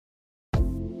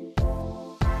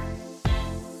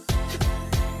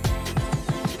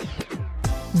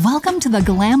Welcome to the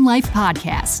Glam Life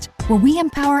Podcast, where we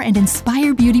empower and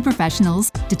inspire beauty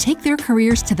professionals to take their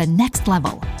careers to the next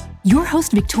level. Your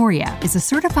host, Victoria, is a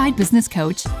certified business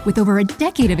coach with over a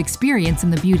decade of experience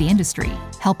in the beauty industry,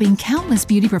 helping countless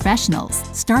beauty professionals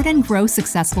start and grow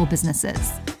successful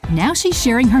businesses. Now she's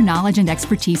sharing her knowledge and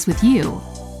expertise with you.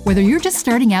 Whether you're just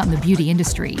starting out in the beauty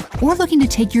industry or looking to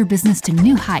take your business to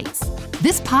new heights,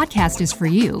 this podcast is for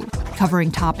you,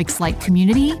 covering topics like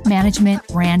community, management,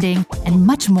 branding, and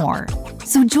much more.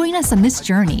 So join us on this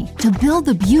journey to build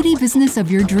the beauty business of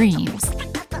your dreams.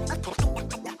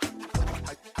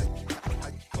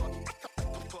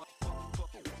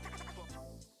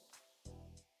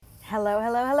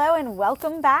 Hello, and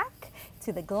welcome back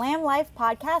to the Glam Life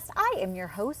Podcast. I am your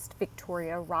host,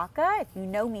 Victoria Rocca. If you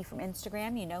know me from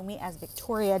Instagram, you know me as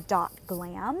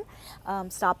victoria.glam.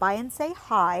 Stop by and say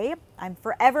hi. I'm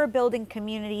forever building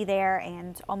community there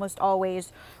and almost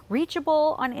always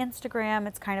reachable on Instagram.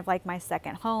 It's kind of like my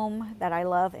second home that I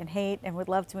love and hate and would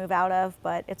love to move out of,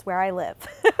 but it's where I live.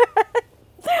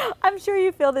 I'm sure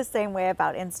you feel the same way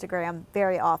about Instagram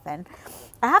very often.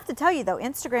 I have to tell you though,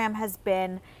 Instagram has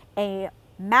been a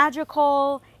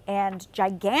magical and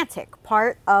gigantic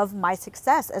part of my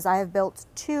success as I have built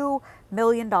 $2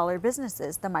 million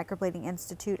businesses, the Microblading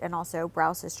Institute and also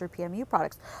Brow Sister PMU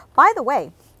products. By the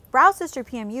way, Brow Sister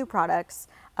PMU products,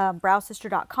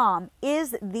 browsister.com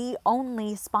is the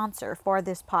only sponsor for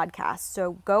this podcast.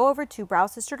 So go over to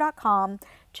browsister.com,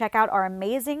 check out our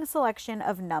amazing selection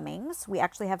of numbings. We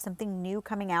actually have something new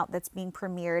coming out that's being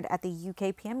premiered at the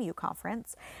UK PMU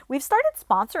conference. We've started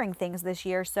sponsoring things this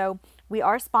year. So we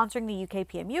are sponsoring the UK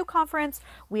PMU conference.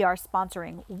 We are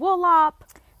sponsoring Woolop.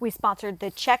 We sponsored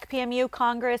the Czech PMU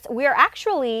Congress. We are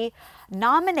actually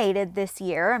nominated this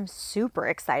year, I'm super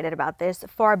excited about this,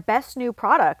 for our best new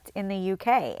product in the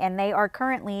UK, and they are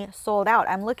currently sold out.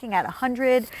 I'm looking at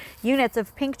 100 units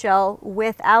of pink gel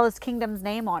with Alice Kingdom's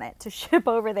name on it to ship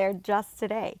over there just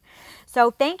today. So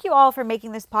thank you all for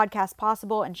making this podcast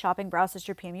possible and shopping Brow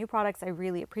Sister PMU products. I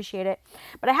really appreciate it.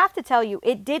 But I have to tell you,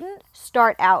 it didn't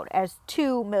start out as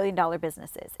 $2 million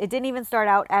businesses. It didn't even start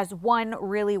out as one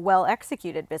really well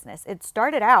executed business. It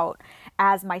started out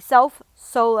as myself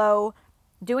solo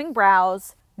doing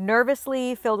brows,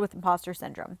 nervously filled with imposter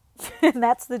syndrome. And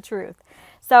that's the truth.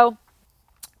 So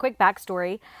quick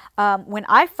backstory. When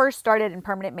I first started in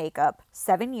permanent makeup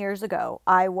 7 years ago,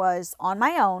 I was on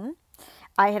my own.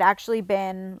 I had actually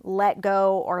been let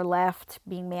go or left,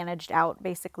 being managed out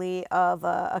basically of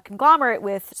a conglomerate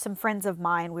with some friends of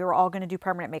mine. We were all going to do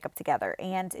permanent makeup together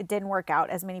and it didn't work out,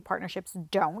 as many partnerships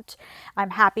don't.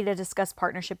 I'm happy to discuss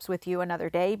partnerships with you another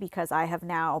day because I have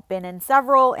now been in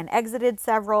several and exited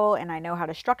several, and I know how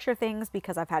to structure things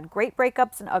because I've had great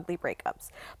breakups and ugly breakups.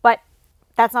 But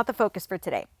that's not the focus for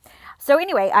today. So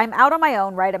anyway, I'm out on my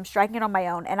own, right? I'm striking it on my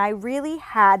own. And I really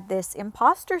had this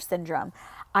imposter syndrome.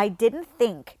 I didn't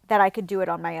think that I could do it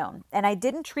on my own. And I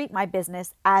didn't treat my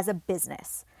business as a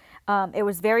business. It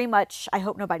was very much, I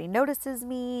hope nobody notices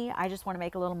me. I just want to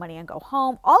make a little money and go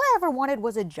home. All I ever wanted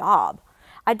was a job.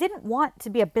 I didn't want to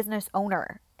be a business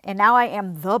owner. And now I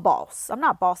am the boss. I'm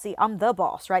not bossy. I'm the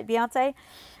boss, right, Beyonce?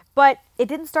 But it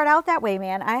didn't start out that way,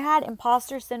 man. I had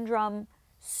imposter syndrome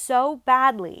so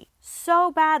badly,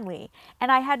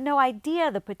 and I had no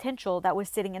idea the potential that was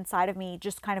sitting inside of me,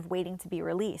 just kind of waiting to be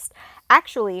released.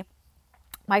 Actually,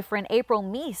 my friend April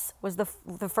Meese was the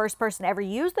first person to ever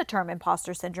use the term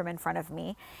imposter syndrome in front of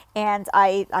me, and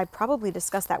I probably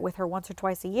discuss that with her once or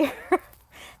twice a year.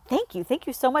 Thank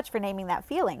you so much for naming that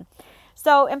feeling.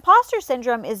 So imposter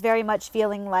syndrome is very much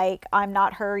feeling like I'm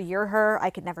not her, you're her, I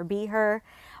could never be her.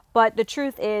 But the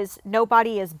truth is,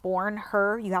 nobody is born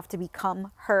her. You have to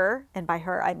become her. And by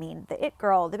her, I mean the it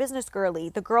girl, the business girly,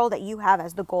 the girl that you have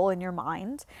as the goal in your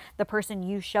mind, the person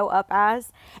you show up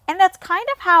as. And that's kind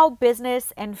of how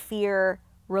business and fear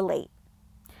relate.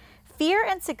 Fear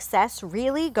and success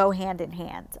really go hand in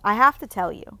hand. I have to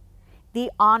tell you,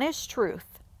 the honest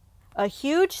truth, a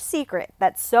huge secret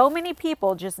that so many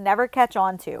people just never catch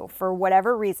on to for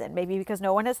whatever reason, maybe because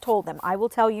no one has told them, I will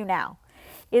tell you now,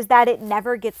 is that it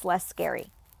never gets less scary.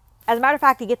 As a matter of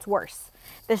fact, it gets worse.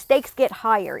 The stakes get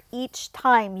higher each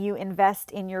time you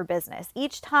invest in your business.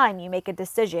 Each time you make a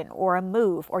decision or a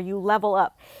move or you level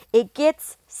up, it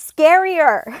gets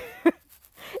scarier.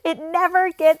 It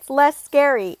never gets less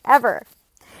scary, ever.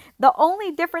 The only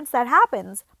difference that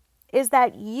happens is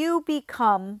that you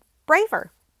become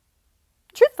braver.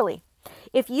 Truthfully.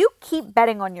 If you keep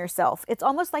betting on yourself, it's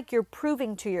almost like you're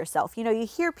proving to yourself. You know, you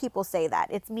hear people say that.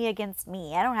 It's me against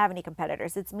me. I don't have any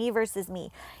competitors. It's me versus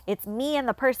me. It's me and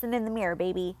the person in the mirror,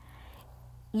 baby.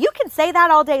 You can say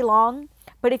that all day long,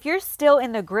 But if you're still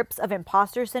in the grips of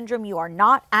imposter syndrome, you are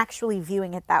not actually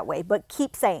viewing it that way, but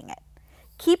keep saying it.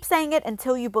 Keep saying it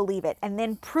until you believe it, and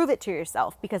then prove it to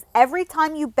yourself, because every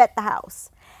time you bet the house,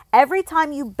 every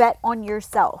time you bet on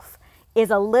yourself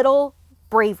is a little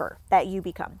braver that you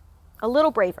become. A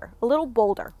little braver, a little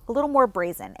bolder, a little more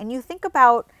brazen. And you think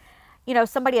about,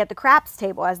 somebody at the craps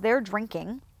table as they're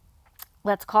drinking.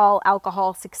 Let's call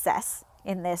alcohol success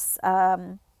in this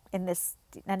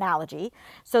analogy.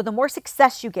 So the more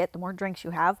success you get, the more drinks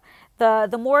you have,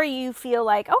 the more you feel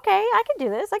like, okay, I can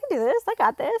do this, I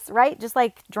got this, right? Just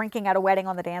like drinking at a wedding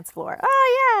on the dance floor.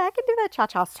 Oh yeah, I can do that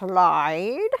cha-cha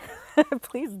slide.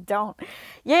 Please don't.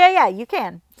 Yeah, you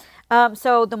can.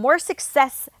 So the more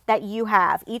success that you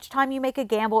have, each time you make a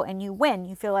gamble and you win,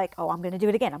 you feel like, oh, I'm going to do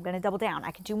it again. I'm going to double down.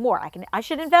 I can do more. I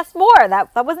should invest more. That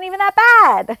wasn't even that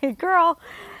bad. Girl.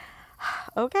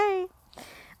 Okay.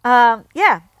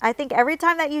 I think every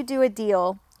time that you do a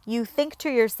deal, you think to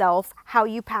yourself how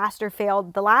you passed or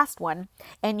failed the last one,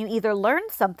 and you either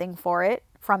learned something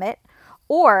from it,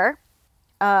 or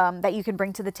that you can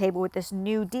bring to the table with this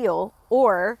new deal,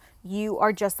 or you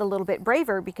are just a little bit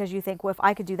braver because you think, well, if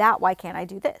I could do that, why can't I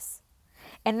do this?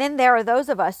 And then there are those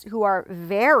of us who are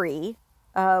very,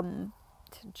 I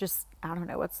don't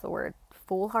know, what's the word?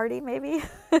 Foolhardy, maybe?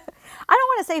 I don't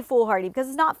want to say foolhardy because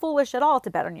it's not foolish at all to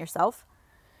bet on yourself.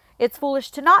 It's foolish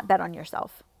to not bet on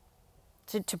yourself.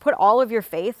 To put all of your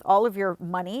faith, all of your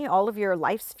money, all of your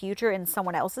life's future in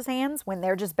someone else's hands when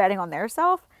they're just betting on their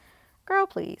self. Girl,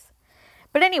 please.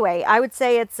 But anyway, I would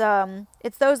say it's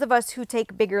those of us who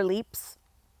take bigger leaps,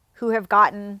 who have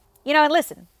gotten, and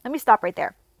listen, let me stop right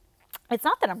there. It's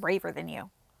not that I'm braver than you.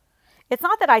 It's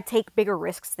not that I take bigger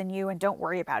risks than you and don't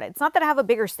worry about it. It's not that I have a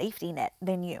bigger safety net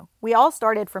than you. We all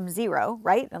started from zero,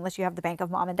 right? Unless you have the bank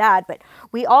of mom and dad, but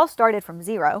we all started from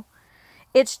zero.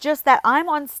 It's just that I'm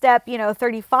on step,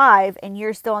 35 and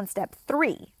you're still on step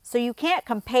 3. So you can't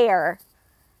compare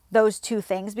those two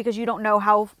things because you don't know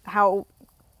how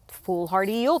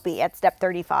foolhardy you'll be at step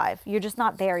 35. You're just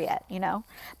not there yet,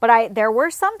 But there were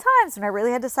some times when I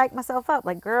really had to psych myself up.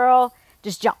 Like, girl,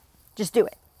 just jump. Just do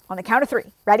it. On the count of 3.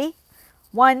 Ready?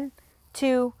 1,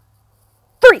 2,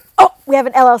 3. Oh, we have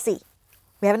an LLC.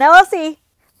 We're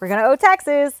going to owe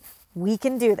taxes. We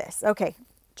can do this. Okay.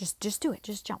 Just do it.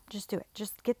 Just jump. Just do it.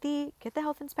 Just get the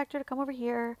health inspector to come over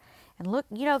here and look.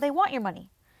 They want your money.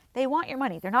 They want your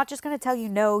money. They're not just going to tell you,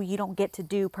 no, you don't get to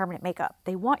do permanent makeup.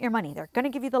 They want your money. They're going to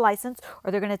give you the license,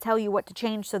 or they're going to tell you what to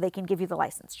change so they can give you the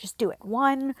license. Just do it.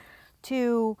 1,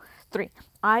 2, 3.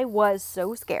 I was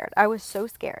so scared. I was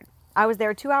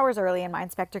there 2 hours early, and my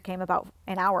inspector came about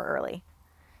an hour early.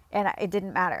 And it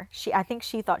didn't matter. I think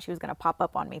she thought she was going to pop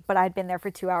up on me, but I'd been there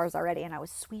for 2 hours already, and I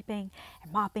was sweeping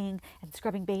and mopping and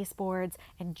scrubbing baseboards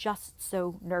and just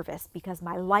so nervous because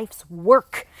my life's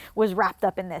work was wrapped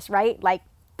up in this, right? Like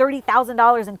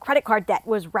 $30,000 in credit card debt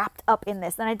was wrapped up in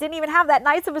this. And I didn't even have that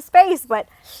nice of a space, but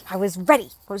I was ready.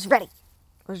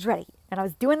 And I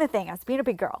was doing the thing. I was being a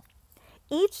big girl.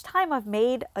 Each time I've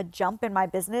made a jump in my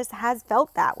business has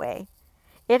felt that way.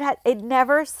 It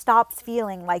never stops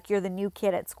feeling like you're the new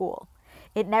kid at school.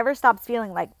 It never stops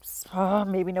feeling like, oh,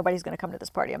 maybe nobody's going to come to this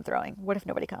party I'm throwing. What if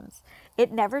nobody comes?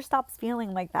 It never stops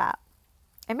feeling like that.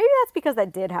 And maybe that's because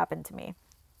that did happen to me.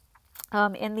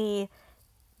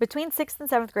 Between 6th and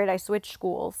 7th grade, I switched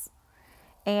schools.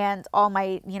 And all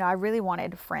my, I really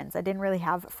wanted friends. I didn't really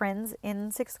have friends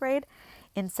in 6th grade.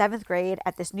 In 7th grade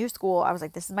at this new school, I was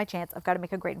like, this is my chance. I've got to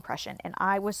make a great impression. And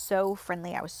I was so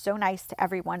friendly. I was so nice to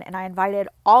everyone. And I invited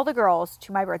all the girls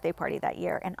to my birthday party that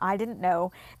year. And I didn't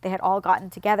know they had all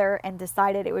gotten together and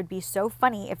decided it would be so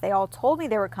funny if they all told me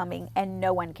they were coming and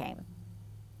no one came.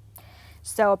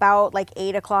 So about like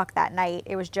 8 o'clock that night,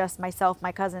 it was just myself,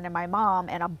 my cousin, and my mom,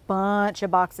 and a bunch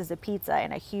of boxes of pizza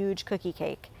and a huge cookie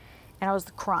cake. And I was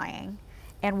crying.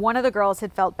 And one of the girls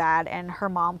had felt bad, and her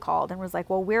mom called and was like,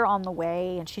 well, we're on the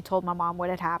way. And she told my mom what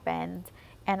had happened.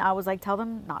 And I was like, tell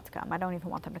them not to come. I don't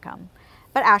even want them to come.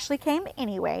 But Ashley came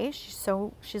anyway. She's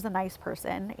a nice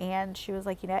person. And she was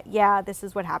like, yeah, this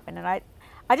is what happened. And I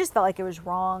just felt like it was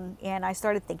wrong. And I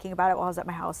started thinking about it while I was at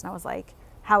my house. And I was like,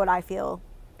 how would I feel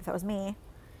if that was me?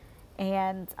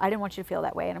 And I didn't want you to feel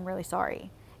that way. And I'm really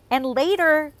sorry. And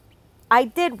later, I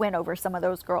did win over some of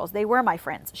those girls. They were my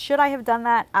friends. Should I have done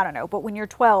that? I don't know. But when you're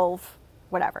 12,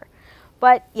 whatever.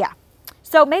 But yeah.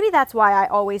 So maybe that's why I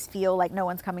always feel like no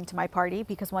one's coming to my party,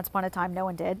 because once upon a time, no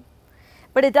one did.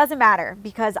 But it doesn't matter,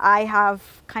 because I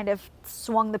have kind of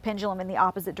swung the pendulum in the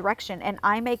opposite direction, and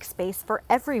I make space for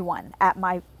everyone at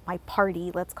my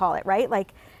party, let's call it, right?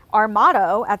 Like our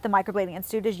motto at the Microblading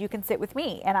Institute is you can sit with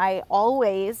me. And I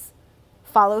always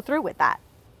follow through with that.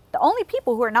 The only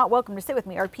people who are not welcome to sit with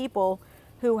me are people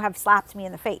who have slapped me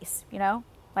in the face, you know?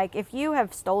 Like if you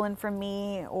have stolen from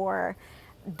me or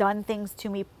done things to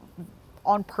me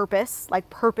on purpose, like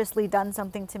purposely done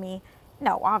something to me,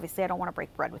 no, obviously I don't want to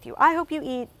break bread with you. I hope you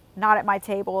eat not at my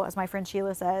table, as my friend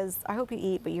Sheila says. I hope you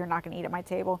eat, but you're not going to eat at my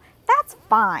table. That's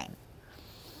fine.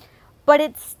 But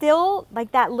it's still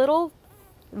like that little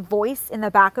voice in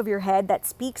the back of your head that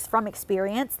speaks from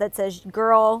experience that says,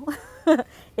 girl,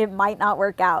 it might not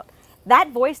work out.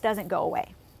 That voice doesn't go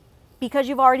away because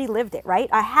you've already lived it, right?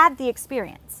 I had the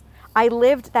experience. I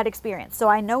lived that experience, so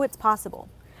I know it's possible.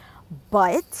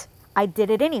 But I did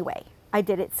it anyway. I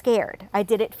did it scared. I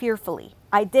did it fearfully.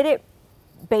 I did it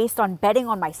based on betting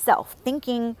on myself,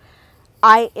 thinking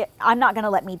I'm not going to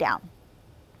let me down.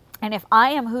 And if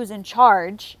I am who's in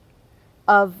charge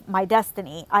of my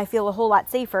destiny, I feel a whole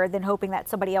lot safer than hoping that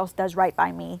somebody else does right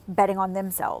by me, betting on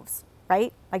themselves,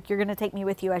 right? Like you're going to take me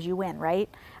with you as you win, right?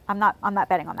 I'm not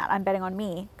betting on that. I'm betting on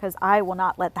me because I will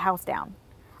not let the house down.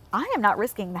 I am not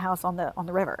risking the house on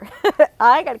the river.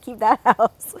 I got to keep that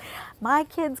house. My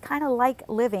kids kind of like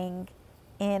living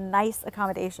in nice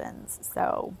accommodations.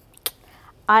 So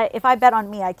if I bet on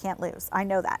me, I can't lose. I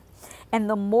know that. And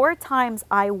the more times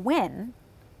I win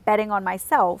betting on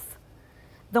myself,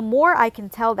 the more I can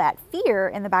tell that fear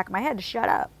in the back of my head to shut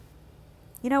up.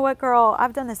 You know what, girl?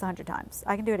 I've done this 100 times.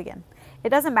 I can do it again. It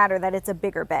doesn't matter that it's a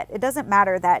bigger bet. It doesn't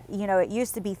matter that, it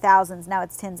used to be thousands, now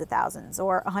it's tens of thousands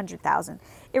or 100,000.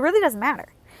 It really doesn't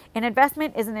matter. An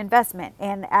investment is an investment.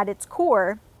 And at its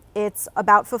core, it's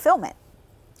about fulfillment.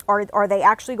 Are they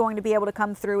actually going to be able to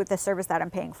come through with the service that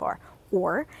I'm paying for?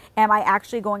 Or am I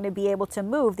actually going to be able to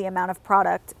move the amount of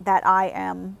product that I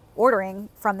am ordering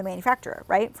from the manufacturer,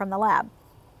 right? From the lab.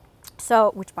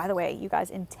 So, which by the way, you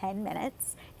guys, in 10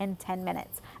 minutes,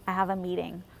 I have a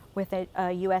meeting with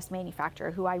a U.S.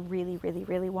 manufacturer who I really, really,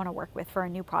 really want to work with for a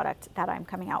new product that I'm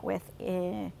coming out with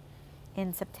in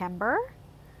September.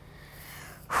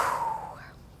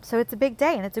 So it's a big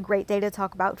day, and it's a great day to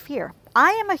talk about fear.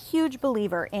 I am a huge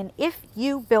believer in if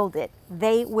you build it,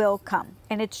 they will come.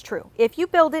 And it's true. If you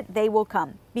build it, they will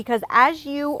come. Because as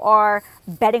you are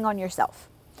betting on yourself,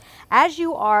 as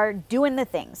you are doing the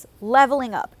things,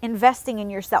 leveling up, investing in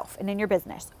yourself and in your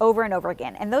business over and over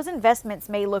again, and those investments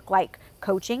may look like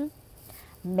coaching,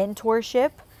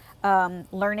 mentorship,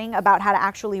 learning about how to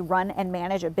actually run and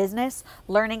manage a business,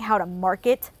 learning how to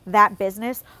market that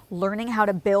business, learning how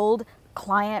to build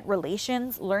client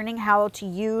relations, learning how to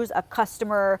use a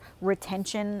customer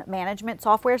retention management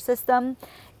software system.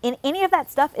 And any of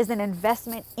that stuff is an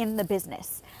investment in the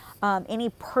business. Any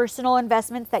personal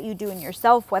investments that you do in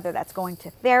yourself, whether that's going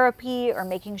to therapy or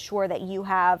making sure that you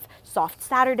have soft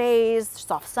Saturdays,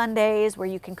 soft Sundays, where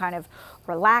you can kind of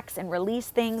relax and release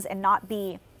things and not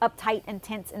be uptight and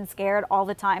tense and scared all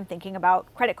the time thinking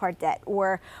about credit card debt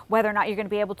or whether or not you're going to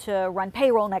be able to run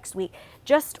payroll next week.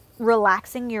 Just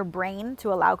relaxing your brain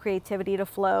to allow creativity to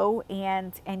flow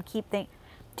and keep things.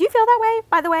 Do you feel that way,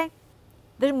 by the way?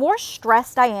 The more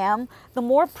stressed I am, the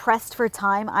more pressed for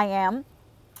time I am,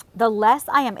 the less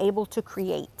I am able to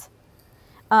create.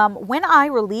 When I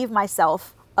relieve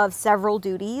myself of several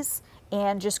duties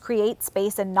and just create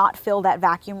space and not fill that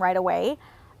vacuum right away,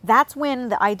 that's when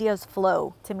the ideas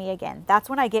flow to me again. That's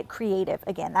when I get creative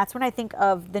again. That's when I think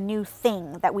of the new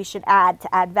thing that we should add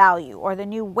to add value, or the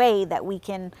new way that we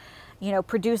can,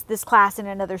 produce this class in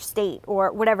another state,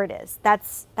 or whatever it is.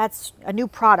 That's a new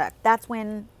product. That's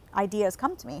when ideas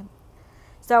come to me.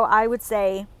 So I would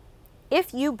say,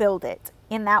 if you build it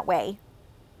in that way,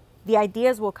 the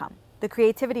ideas will come, the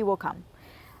creativity will come.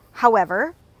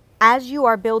 However, as you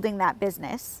are building that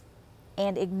business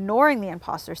and ignoring the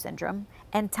imposter syndrome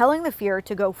and telling the fear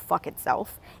to go fuck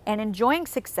itself and enjoying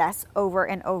success over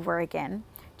and over again,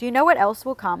 do you know what else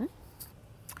will come?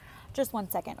 Just one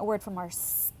second, a word from our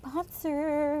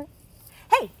sponsor.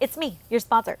 Hey, it's me, your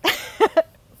sponsor.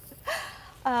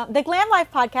 The Glam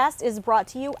Life podcast is brought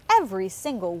to you every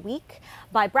single week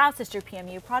by Brow Sister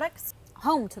PMU Products,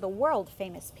 home to the world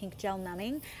famous pink gel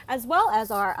numbing, as well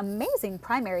as our amazing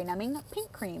primary numbing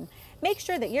pink cream. Make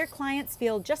sure that your clients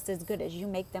feel just as good as you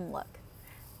make them look.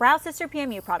 Brow Sister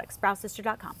PMU Products,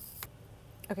 browsister.com.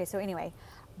 Okay, so anyway,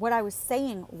 what I was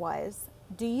saying was,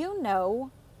 do you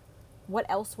know what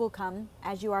else will come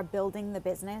as you are building the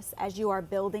business, as you are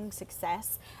building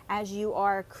success, as you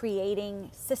are creating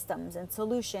systems and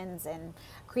solutions and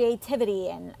creativity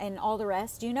and all the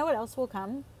rest? Do you know what else will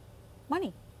come?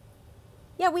 Money.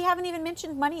 Yeah, we haven't even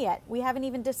mentioned money yet. We haven't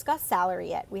even discussed salary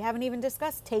yet. We haven't even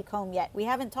discussed take home yet. We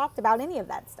haven't talked about any of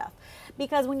that stuff.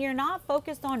 Because when you're not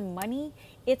focused on money,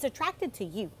 it's attracted to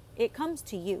you. It comes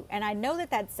to you. And I know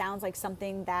that sounds like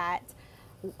something that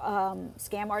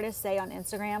scam artists say on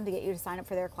Instagram to get you to sign up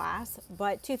for their class.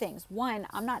 But two things. One,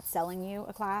 I'm not selling you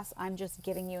a class. I'm just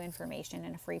giving you information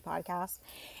in a free podcast.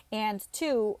 And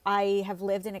two, I have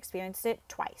lived and experienced it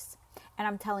twice. And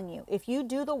I'm telling you, if you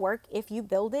do the work, if you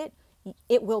build it,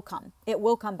 it will come. It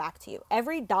will come back to you.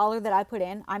 Every dollar that I put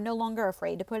in, I'm no longer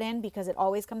afraid to put in because it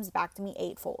always comes back to me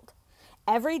eightfold.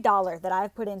 Every dollar that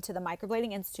I've put into the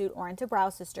Microblading Institute or into Brow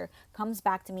Sister comes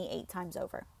back to me 8 times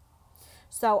over.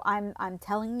 So I'm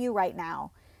telling you right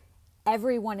now,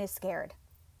 everyone is scared.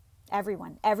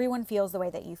 Everyone feels the way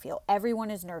that you feel.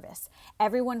 Everyone is nervous.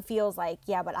 Everyone feels like,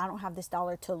 yeah, but I don't have this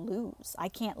dollar to lose. I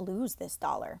can't lose this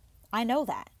dollar. I know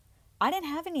that. I didn't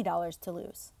have any dollars to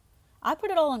lose. I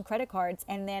put it all on credit cards,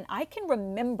 and then I can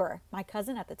remember my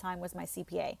cousin at the time was my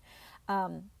CPA.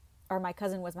 Or my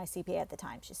cousin was my CPA at the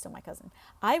time. She's still my cousin.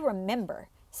 I remember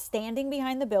standing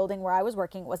behind the building where I was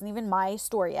working. It wasn't even my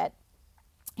store yet.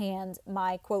 And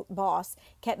my, quote, boss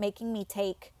kept making me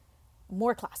take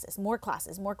more classes,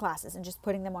 and just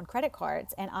putting them on credit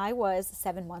cards. And I was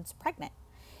 7 months pregnant.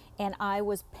 And I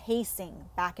was pacing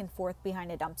back and forth behind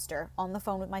a dumpster on the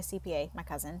phone with my CPA, my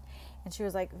cousin. And she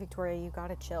was like, Victoria, you got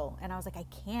to chill. And I was like, I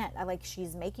can't.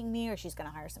 She's making me, or she's going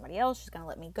to hire somebody else. She's going to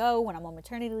let me go when I'm on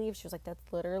maternity leave. She was like, that's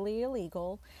literally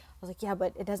illegal. I was like, yeah,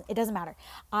 but it doesn't matter.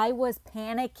 I was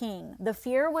panicking. The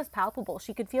fear was palpable.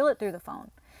 She could feel it through the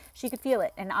phone. She could feel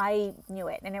it. And I knew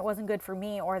it. And it wasn't good for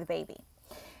me or the baby.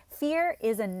 Fear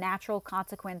is a natural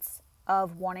consequence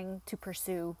of wanting to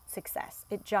pursue success.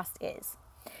 It just is.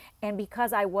 And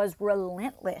because I was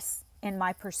relentless in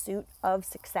my pursuit of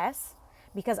success,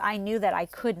 because I knew that I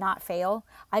could not fail,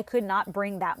 I could not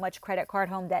bring that much credit card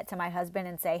home debt to my husband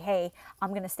and say, hey, I'm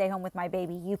going to stay home with my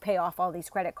baby. You pay off all these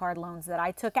credit card loans that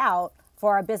I took out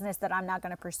for a business that I'm not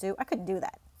going to pursue. I couldn't do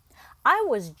that. I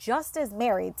was just as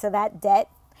married to that debt,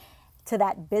 to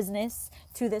that business,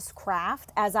 to this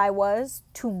craft as I was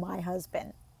to my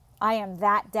husband. I am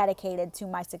that dedicated to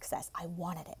my success. I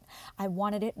wanted it. I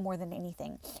wanted it more than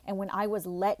anything. And when I was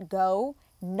let go,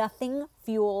 nothing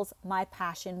fuels my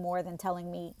passion more than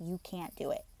telling me, you can't do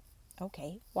it.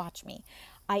 Okay, watch me.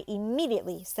 I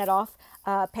immediately set off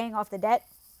paying off the debt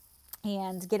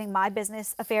and getting my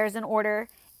business affairs in order.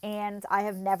 And I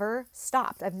have never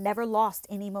stopped. I've never lost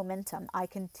any momentum. I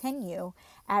continue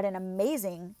at an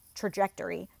amazing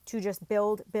trajectory to just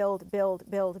build,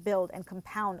 and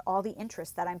compound all the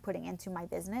interest that I'm putting into my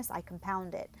business. I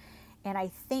compound it. And I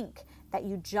think that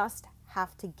you just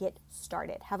have to get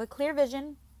started. Have a clear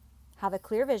vision.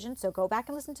 So go back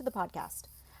and listen to the podcast.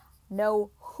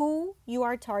 Know who you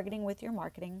are targeting with your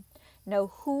marketing. Know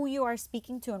who you are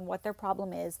speaking to and what their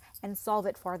problem is, and solve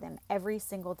it for them every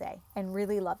single day. And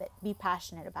really love it. Be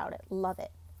passionate about it. Love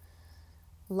it.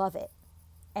 Love it.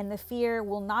 And the fear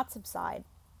will not subside,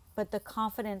 but the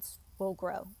confidence will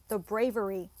grow. The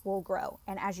bravery will grow.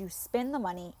 And as you spend the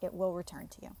money, it will return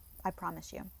to you. I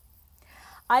promise you.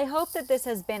 I hope that this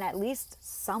has been at least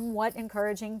somewhat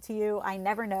encouraging to you. I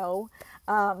never know.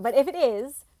 But if it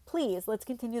is, please, let's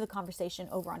continue the conversation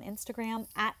over on Instagram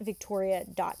at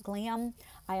victoria.glam.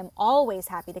 I am always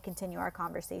happy to continue our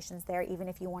conversations there, even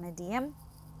if you want to DM.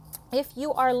 If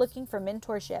you are looking for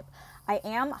mentorship, I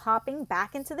am hopping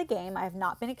back into the game. I have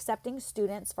not been accepting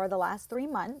students for the last 3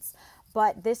 months,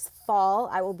 but this fall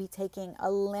I will be taking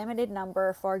a limited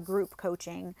number for group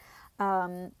coaching.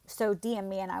 So DM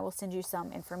me and I will send you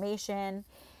some information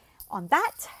on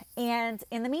that. And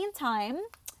in the meantime,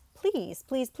 please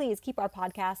keep our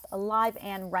podcast alive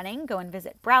and running. Go and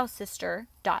visit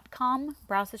browsister.com.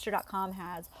 Browsister.com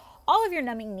has all of your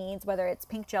numbing needs, whether it's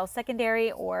pink gel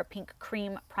secondary or pink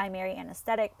cream primary and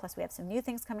aesthetic. Plus we have some new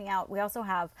things coming out. We also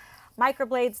have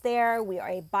microblades there. We are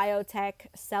a biotech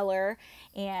seller,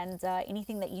 and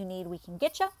anything that you need, we can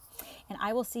get you. And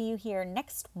I will see you here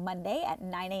next Monday at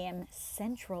 9 a.m.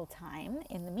 Central Time.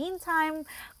 In the meantime,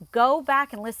 go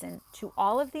back and listen to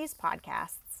all of these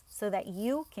podcasts so that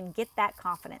you can get that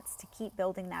confidence to keep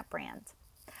building that brand.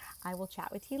 I will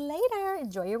chat with you later.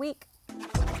 Enjoy your week.